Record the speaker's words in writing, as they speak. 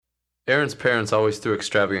Aaron's parents always threw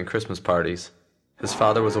extravagant Christmas parties. His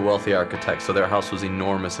father was a wealthy architect, so their house was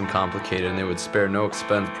enormous and complicated, and they would spare no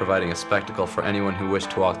expense providing a spectacle for anyone who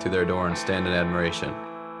wished to walk through their door and stand in admiration.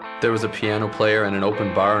 There was a piano player and an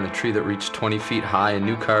open bar and a tree that reached 20 feet high and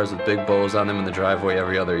new cars with big bows on them in the driveway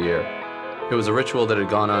every other year. It was a ritual that had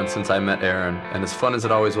gone on since I met Aaron, and as fun as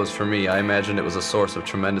it always was for me, I imagined it was a source of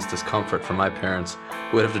tremendous discomfort for my parents,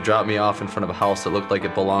 who would have to drop me off in front of a house that looked like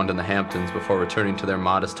it belonged in the Hamptons before returning to their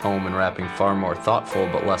modest home and wrapping far more thoughtful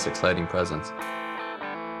but less exciting presents.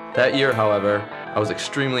 That year, however, I was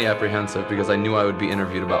extremely apprehensive because I knew I would be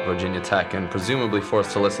interviewed about Virginia Tech and presumably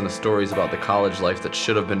forced to listen to stories about the college life that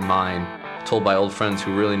should have been mine, told by old friends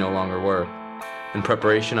who really no longer were. In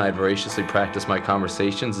preparation, I had voraciously practiced my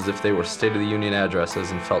conversations as if they were State of the Union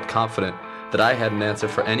addresses and felt confident that I had an answer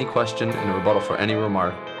for any question and a rebuttal for any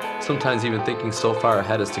remark, sometimes even thinking so far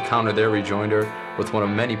ahead as to counter their rejoinder with one of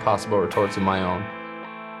many possible retorts of my own.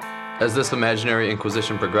 As this imaginary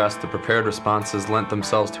inquisition progressed, the prepared responses lent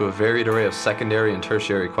themselves to a varied array of secondary and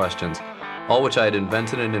tertiary questions, all which I had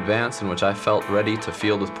invented in advance and which I felt ready to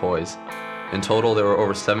field with poise. In total, there were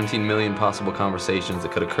over 17 million possible conversations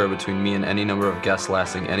that could occur between me and any number of guests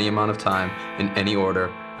lasting any amount of time, in any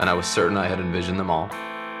order, and I was certain I had envisioned them all.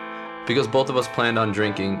 Because both of us planned on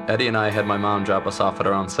drinking, Eddie and I had my mom drop us off at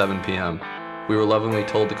around 7 p.m. We were lovingly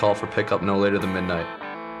told to call for pickup no later than midnight.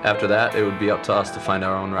 After that, it would be up to us to find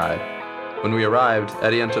our own ride. When we arrived,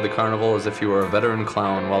 Eddie entered the carnival as if he were a veteran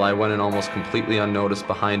clown, while I went in almost completely unnoticed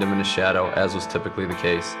behind him in his shadow, as was typically the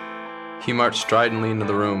case. He marched stridently into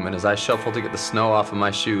the room, and as I shuffled to get the snow off of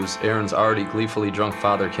my shoes, Aaron's already gleefully drunk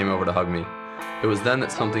father came over to hug me. It was then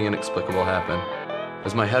that something inexplicable happened.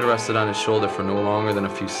 As my head rested on his shoulder for no longer than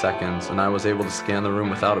a few seconds, and I was able to scan the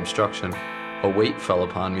room without obstruction, a weight fell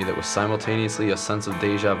upon me that was simultaneously a sense of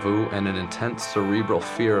déjà vu and an intense cerebral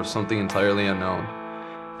fear of something entirely unknown.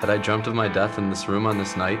 Had I dreamt of my death in this room on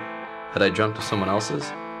this night? Had I dreamt of someone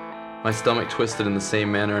else's? My stomach twisted in the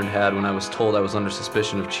same manner it had when I was told I was under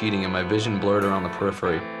suspicion of cheating, and my vision blurred around the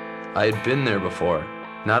periphery. I had been there before.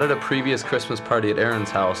 Not at a previous Christmas party at Aaron's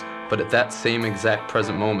house, but at that same exact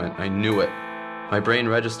present moment. I knew it. My brain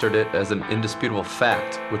registered it as an indisputable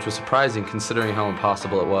fact, which was surprising considering how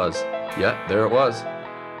impossible it was. Yet, there it was.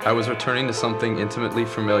 I was returning to something intimately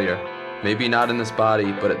familiar. Maybe not in this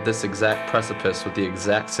body, but at this exact precipice with the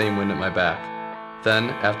exact same wind at my back. Then,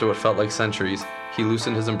 after what felt like centuries, he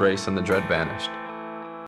loosened his embrace and the dread vanished.